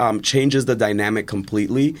here, changes the dynamic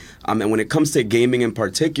completely. And when it comes to gaming in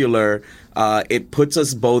particular, it puts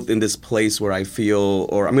us both in this place where I feel,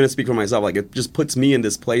 or I'm going to speak for myself, it just puts me in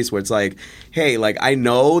this place where it's like, hey, I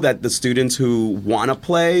know that the students who want to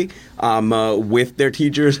play with their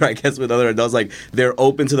teachers, or I guess with other adults, they're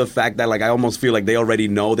open to the fact that I almost feel like they already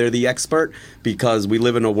know they're the expert, because we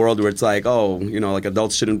live in a world where it's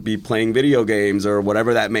adults shouldn't be playing video games or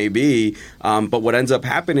whatever that may be. But what ends up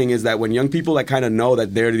happening is that when young people that kind of know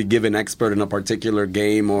that they're the given expert in a particular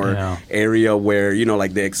game or area where,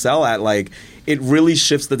 they excel at, it really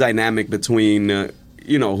shifts the dynamic between,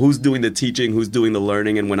 who's doing the teaching, who's doing the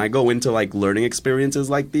learning. And when I go into learning experiences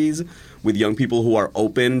like these with young people who are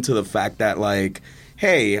open to the fact that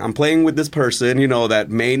hey, I'm playing with this person, that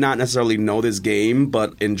may not necessarily know this game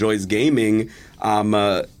but enjoys gaming,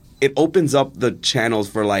 it opens up the channels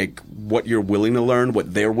for what you're willing to learn,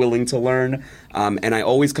 what they're willing to learn. And I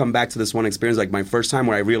always come back to this one experience, my first time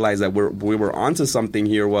where I realized that we were onto something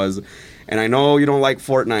here was, and I know you don't like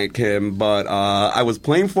Fortnite, Kim, but I was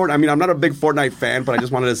playing Fortnite. I mean, I'm not a big Fortnite fan, but I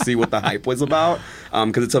just wanted to see what the hype was about,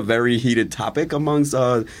 because it's a very heated topic amongst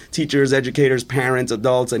teachers, educators, parents,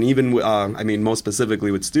 adults, and even, most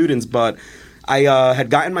specifically with students. But I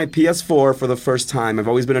had gotten my PS4 for the first time. I've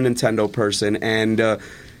always been a Nintendo person, and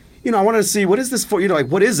I wanted to see, what is this for?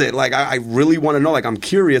 What is it? I really want to know. I'm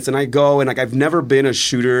curious, and I go, and I've never been a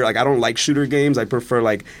shooter. I don't like shooter games. I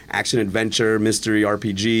prefer action adventure, mystery,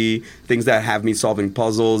 RPG, things that have me solving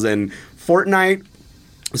puzzles. And Fortnite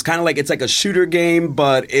was kind of it's a shooter game,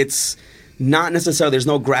 but it's not necessarily, there's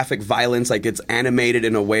no graphic violence. It's animated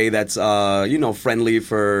in a way that's, friendly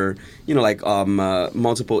for,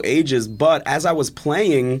 multiple ages. But as I was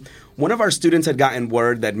playing, one of our students had gotten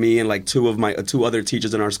word that me and like two other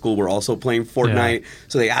teachers in our school were also playing Fortnite.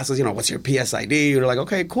 So they asked us, what's your PSID? We're like,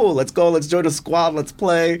 okay, cool, let's go, let's join a squad, let's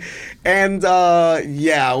play. And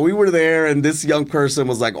we were there, and this young person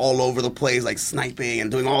was like all over the place, like sniping and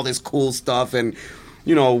doing all this cool stuff, and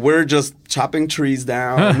we're just chopping trees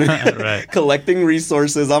down, collecting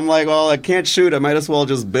resources. I'm like, well, I can't shoot. I might as well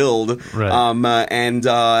just build.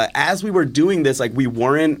 Right. As we were doing this, like we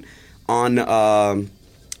weren't on,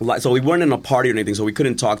 so we weren't in a party or anything, so we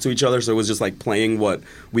couldn't talk to each other. So it was just like playing what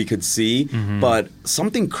we could see. Mm-hmm. But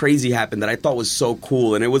something crazy happened that I thought was so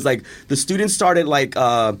cool, and it was like the students started like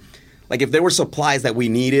if there were supplies that we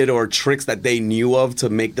needed or tricks that they knew of to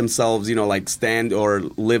make themselves, like stand or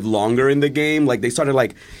live longer in the game, like they started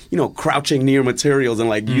like, crouching near materials and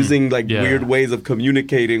like using like weird ways of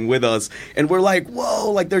communicating with us. And we're like,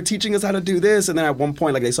 whoa, like they're teaching us how to do this. And then at one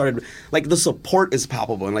point, like they started, like the support is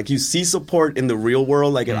palpable. And like you see support in the real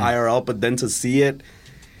world, like at IRL, but then to see it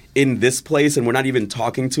in this place and we're not even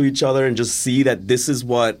talking to each other and just see that this is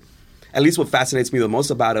what fascinates me the most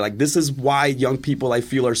about it, like this is why young people I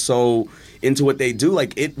feel are so into what they do.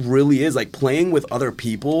 Like it really is like playing with other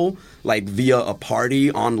people, like via a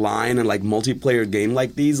party online and like multiplayer game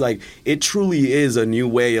like these. Like it truly is a new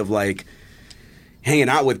way of like hanging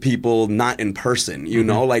out with people not in person,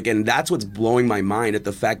 like, and that's what's blowing my mind at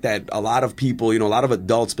the fact that a lot of people, a lot of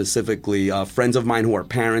adults specifically, friends of mine who are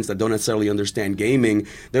parents that don't necessarily understand gaming,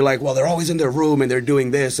 they're like, well, they're always in their room and they're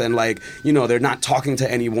doing this and like, they're not talking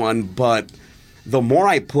to anyone. But the more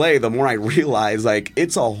I play, the more I realize like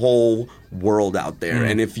it's a whole world out there.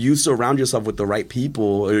 And if you surround yourself with the right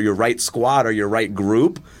people or your right squad or your right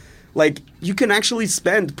group, like you can actually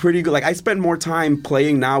spend pretty good. Like I spend more time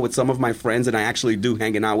playing now with some of my friends than I actually do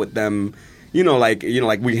hanging out with them. Like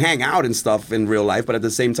we hang out and stuff in real life, but at the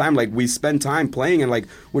same time, like we spend time playing and like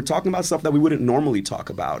we're talking about stuff that we wouldn't normally talk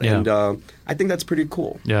about. Yeah. And I think that's pretty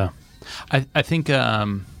cool. Yeah, I think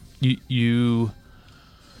you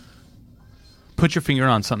put your finger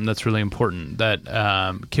on something that's really important that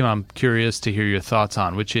Kim, I'm curious to hear your thoughts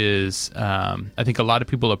on, which is I think a lot of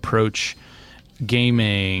people approach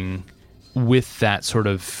gaming with that sort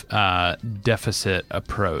of deficit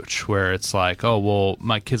approach where it's like, oh, well,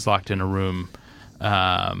 my kid's locked in a room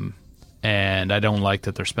and I don't like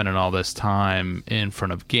that they're spending all this time in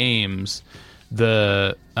front of games.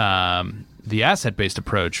 The asset-based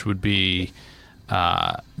approach would be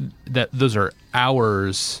that those are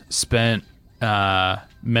hours spent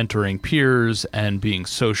mentoring peers and being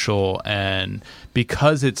social, and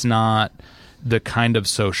because it's not the kind of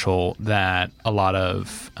social that a lot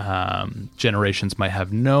of generations might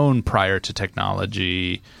have known prior to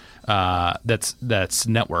technology that's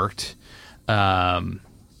networked, I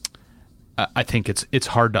think it's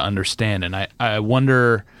hard to understand. And I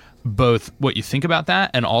wonder both what you think about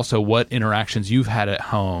that and also what interactions you've had at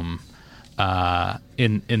home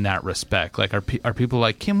in that respect. Like are people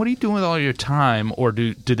like, Kim, what are you doing with all your time, or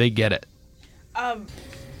do they get it?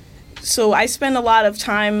 So I spend a lot of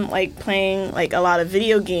time like playing like a lot of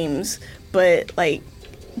video games, but like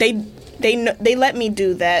they let me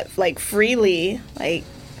do that like freely, like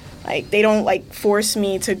they don't like force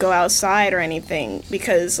me to go outside or anything,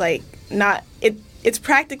 because like it's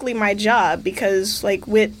practically my job, because like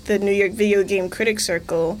with the New York Video Game Critics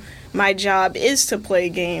Circle, my job is to play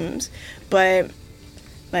games, but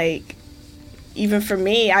like even for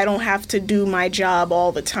me, I don't have to do my job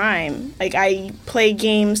all the time. Like, I play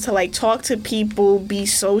games to, like, talk to people, be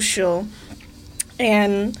social.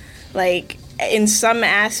 And, like, in some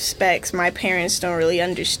aspects, my parents don't really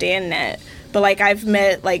understand that. But, like, I've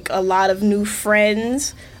met, like, a lot of new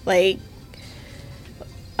friends. Like,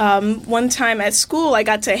 one time at school, I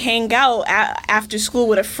got to hang out after school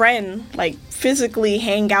with a friend, like, physically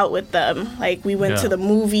hang out with them. Like, we went to the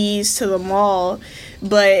movies, to the mall.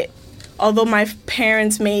 But although my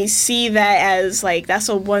parents may see that as like that's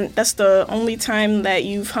the only time that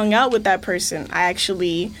you've hung out with that person, I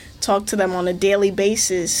actually talk to them on a daily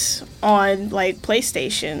basis on like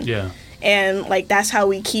PlayStation. Yeah. And like that's how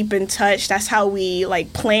we keep in touch. That's how we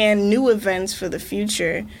like plan new events for the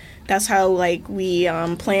future. That's how like we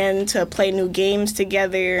plan to play new games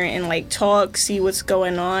together and like talk, see what's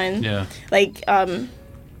going on. Yeah. Like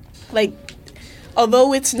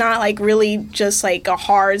although it's not like really just like a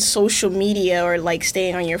hard social media or like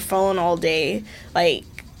staying on your phone all day, like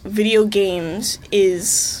video games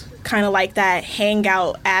is kind of like that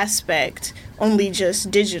hangout aspect, only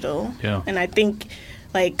just digital. Yeah. And I think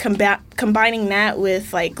like combining that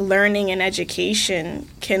with like learning and education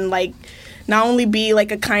can like not only be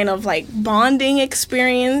like a kind of like bonding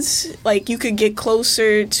experience, like you could get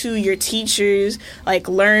closer to your teachers, like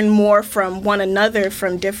learn more from one another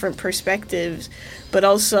from different perspectives, but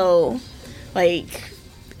also like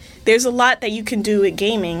there's a lot that you can do with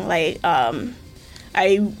gaming. Like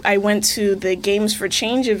I went to the Games for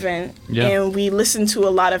Change event, and we listened to a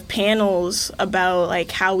lot of panels about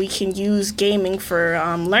like how we can use gaming for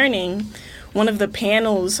learning. One of the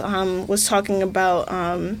panels was talking about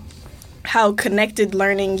how connected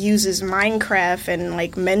learning uses Minecraft and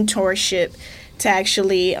like mentorship to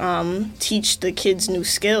actually teach the kids new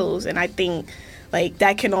skills, and I think like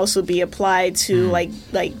that can also be applied to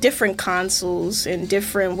like different consoles and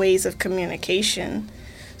different ways of communication.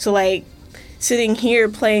 So like sitting here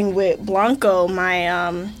playing with Blanco,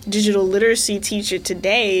 my digital literacy teacher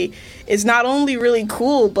today, is not only really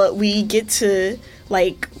cool, but we get to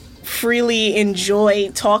like freely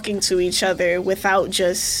enjoy talking to each other without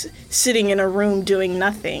just sitting in a room doing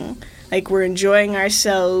nothing. Like we're enjoying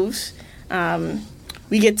ourselves.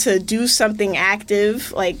 We get to do something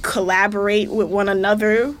active, like collaborate with one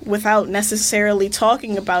another without necessarily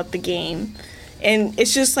talking about the game. And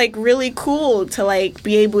it's just like really cool to like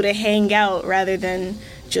be able to hang out rather than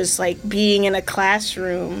just like being in a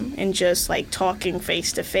classroom and just like talking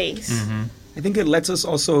face to face. I think it lets us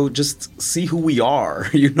also just see who we are,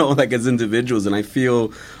 you know, like as individuals. And I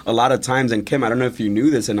feel a lot of times, and Kim, I don't know if you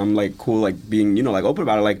knew this, and I'm like cool, like being, you know, like open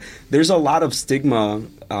about it. Like there's a lot of stigma,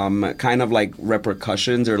 kind of like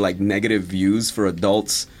repercussions or like negative views for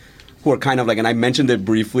adults who are kind of like, and I mentioned it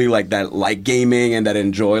briefly, like that like gaming and that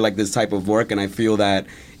enjoy like this type of work. And I feel that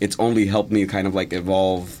it's only helped me kind of like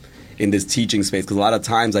evolve in this teaching space. Because a lot of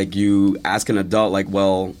times like you ask an adult like,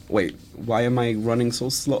 well, wait, why am I running so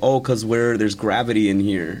slow? Oh, because there's gravity in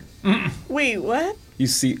here. Wait, what? You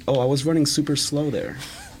see, I was running super slow there.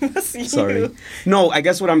 That's you. Sorry. No, I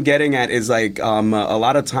guess what I'm getting at is like a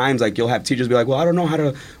lot of times like you'll have teachers be like, well, I don't know how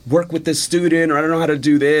to work with this student, or I don't know how to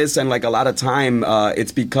do this. And like a lot of time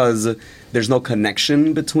it's because there's no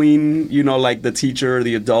connection between, you know, like the teacher,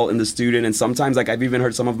 the adult, and the student. And sometimes like I've even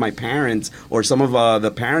heard some of my parents or some of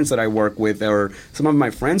the parents that I work with or some of my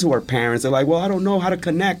friends who are parents, they're like, well, I don't know how to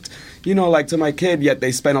connect, you know, like to my kid. Yet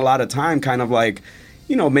they spend a lot of time kind of like,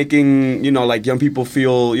 you know, making, you know, like young people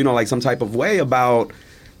feel, you know, like some type of way about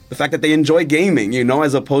the fact that they enjoy gaming, you know,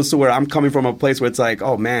 as opposed to where I'm coming from a place where it's like,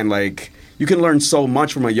 oh man, like you can learn so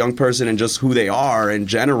much from a young person and just who they are in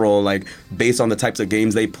general, like based on the types of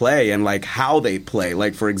games they play and like how they play.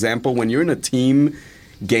 Like, for example, when you're in a team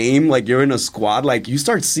game, like you're in a squad, like you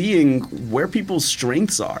start seeing where people's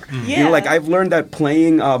strengths are. Yeah. You know, like I've learned that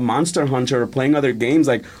playing Monster Hunter or playing other games,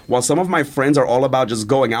 like while some of my friends are all about just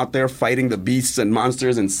going out there fighting the beasts and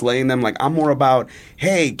monsters and slaying them, like I'm more about,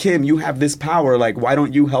 hey, Kim, you have this power, like why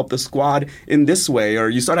don't you help the squad in this way? Or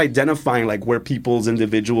you start identifying like where people's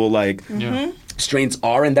individual like strengths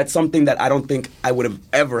are, and that's something that I don't think I would have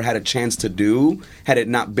ever had a chance to do had it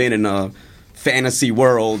not been in a fantasy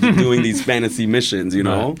world doing these fantasy missions, you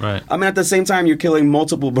know? Right. I mean, at the same time, you're killing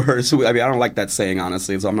multiple birds. I mean, I don't like that saying,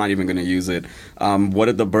 honestly, so I'm not even going to use it. What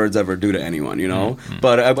did the birds ever do to anyone, you know?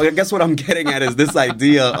 But I guess what I'm getting at is this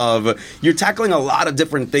idea of you're tackling a lot of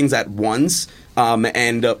different things at once,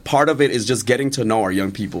 and part of it is just getting to know our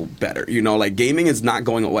young people better. You know, like gaming is not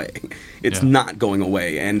going away. It's not going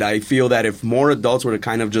away. And I feel that if more adults were to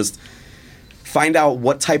kind of just find out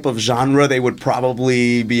what type of genre they would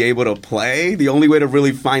probably be able to play, the only way to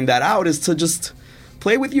really find that out is to just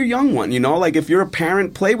play with your young one, you know? Like, if you're a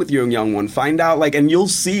parent, play with your young one. Find out, like, and you'll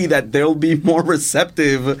see that they'll be more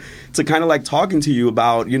receptive to kind of, like, talking to you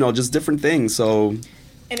about, you know, just different things, so...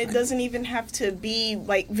 And it doesn't even have to be,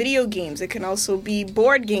 like, video games. It can also be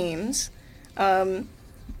board games.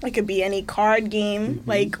 It could be any card game.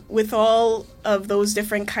 Like, with all of those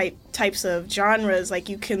different types of genres, like,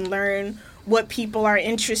 you can learn what people are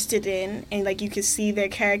interested in, and like you can see their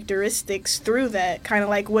characteristics through that, kind of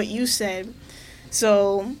like what you said.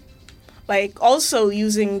 So like also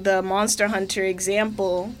using the Monster Hunter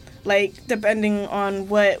example, like depending on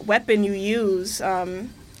what weapon you use,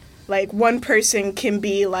 like one person can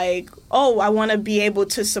be like, oh, I want to be able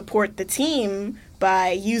to support the team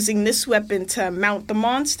by using this weapon to mount the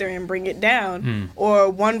monster and bring it down. Or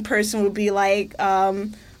one person would be like,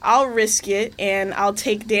 I'll risk it and I'll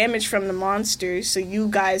take damage from the monsters so you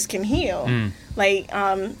guys can heal. Like,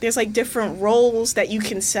 there's like different roles that you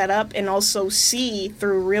can set up and also see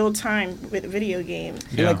through real time with video games.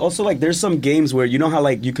 Yeah. Like also like there's some games where you know how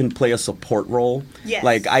like you can play a support role. Yes.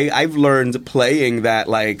 Like I've learned playing that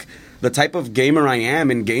like the type of gamer I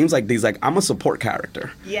am in games like these, like I'm a support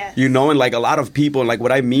character. Yes. You know, and like a lot of people, and like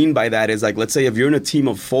what I mean by that is like, let's say if you're in a team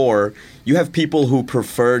of 4, you have people who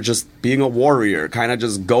prefer just being a warrior, kind of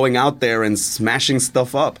just going out there and smashing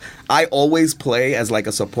stuff up. I always play as like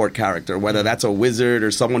a support character, whether that's a wizard or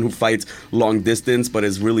someone who fights long distance but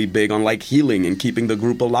is really big on like healing and keeping the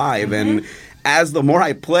group alive. And as the more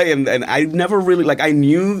I play, and I never really, like I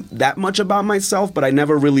knew that much about myself, but I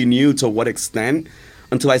never really knew to what extent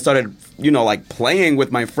until I started, you know, like playing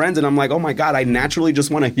with my friends, and I'm like, oh my God, I naturally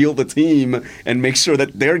just want to heal the team and make sure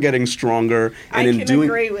that they're getting stronger. And I can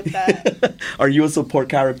agree with that. Are you a support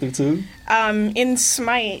character too? In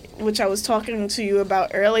Smite, which I was talking to you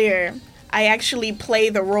about earlier, I actually play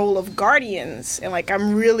the role of guardians, and like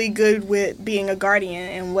I'm really good with being a guardian.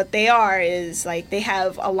 And what they are is like they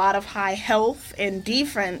have a lot of high health and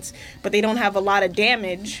defense, but they don't have a lot of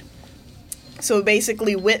damage. So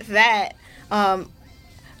basically, with that,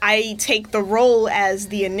 I take the role as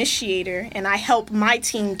the initiator, and I help my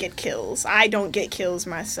team get kills. I don't get kills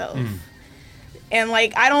myself. And,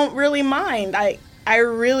 like, I don't really mind. I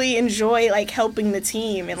really enjoy, like, helping the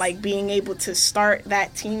team and, like, being able to start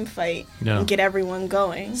that team fight and get everyone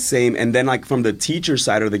going. Same. And then, like, from the teacher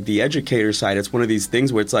side or the educator side, it's one of these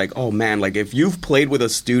things where it's like, oh, man, like, if you've played with a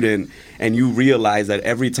student and you realize that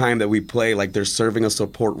every time that we play, like, they're serving a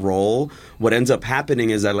support role, what ends up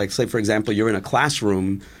happening is that, like, say, for example, you're in a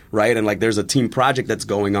classroom, right? And, like, there's a team project that's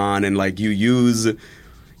going on, and, like, you use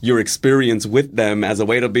your experience with them as a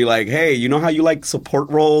way to be like, hey, you know how you like support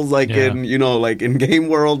roles, like in, you know, like in game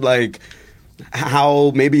world, like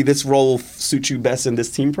how maybe this role suits you best in this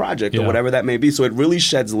team project or whatever that may be. So it really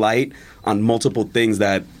sheds light on multiple things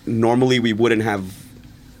that normally we wouldn't have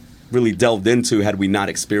really delved into had we not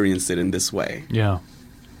experienced it in this way. Yeah.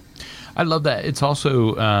 I love that. It's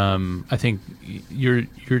also, I think you're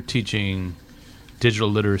teaching digital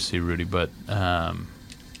literacy, Rudy, but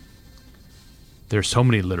there's so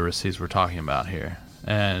many literacies we're talking about here.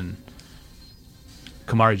 And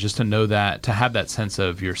Kamari, just to know that, to have that sense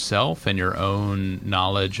of yourself and your own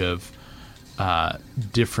knowledge of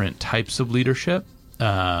different types of leadership,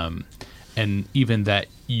 and even that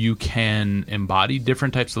you can embody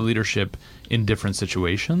different types of leadership in different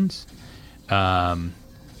situations,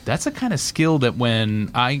 that's a kind of skill that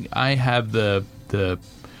when I have the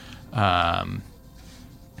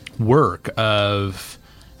work of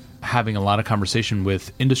having a lot of conversation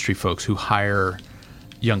with industry folks who hire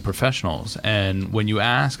young professionals. And when you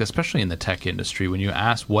ask, especially in the tech industry, when you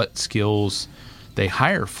ask what skills they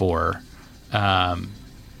hire for,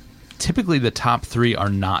 typically the top 3 are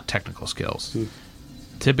not technical skills.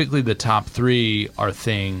 Typically the top 3 are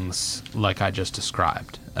things like I just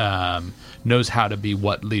described. Knows how to be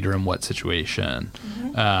what leader in what situation,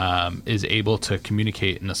 is able to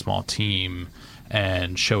communicate in a small team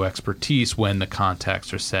and show expertise when the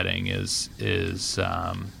context or setting is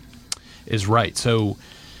right. So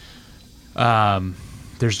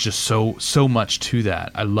there's just so much to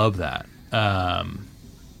that. I love that.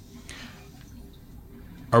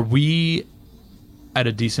 Are we at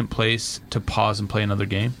a decent place to pause and play another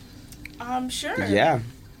game? Sure. Yeah.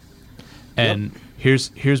 And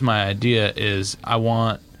here's my idea is I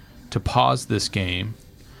want to pause this game,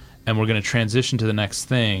 and we're going to transition to the next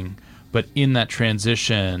thing. But in that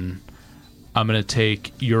transition, I'm going to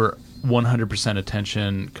take your 100%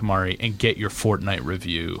 attention, Kamari, and get your Fortnite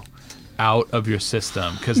review out of your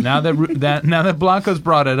system. Because now that Blanco's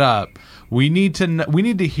brought it up, we need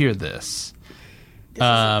to hear this. This is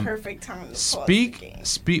a perfect time to pause the game.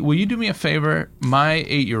 Will you do me a favor? My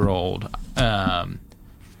 8-year-old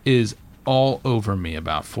is all over me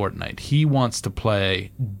about Fortnite. He wants to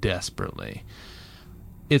play desperately.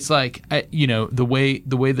 It's like, the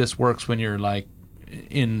way this works when you're like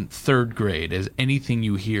in 3rd grade is anything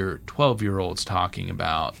you hear 12-year-olds talking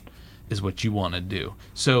about is what you want to do.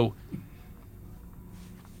 So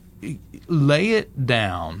lay it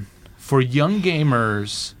down for young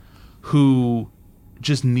gamers who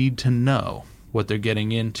just need to know what they're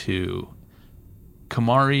getting into.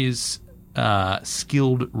 Kamari's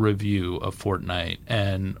skilled review of Fortnite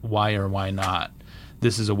and why or why not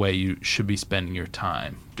this is a way you should be spending your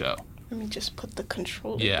time. Go. Let me just put the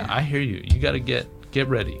controller down. down. I hear you. You got to get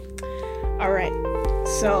ready. All right.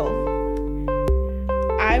 So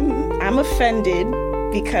I'm offended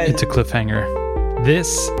because it's a cliffhanger.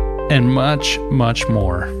 This and much, much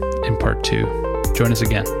more in part 2. Join us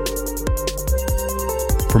again.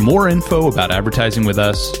 For more info about advertising with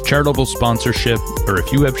us, charitable sponsorship, or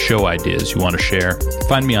if you have show ideas you want to share,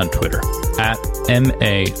 find me on Twitter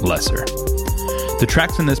 @MALesser. The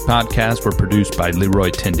tracks in this podcast were produced by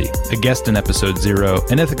Leroy Tindy, a guest in episode 0,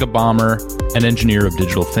 an Ithaca bomber, an engineer of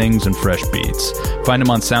digital things and fresh beats. Find him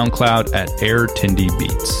on SoundCloud at Air Tindy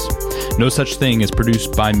Beats. No Such Thing is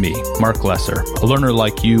produced by me, Mark Lesser. A learner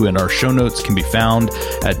like you, and our show notes can be found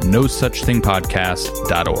at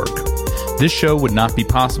nosuchthingpodcast.org. This show would not be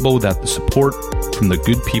possible without the support from the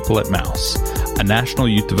good people at Mouse, a national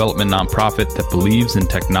youth development nonprofit that believes in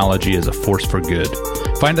technology as a force for good.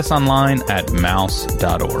 Find us online at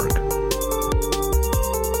mouse.org.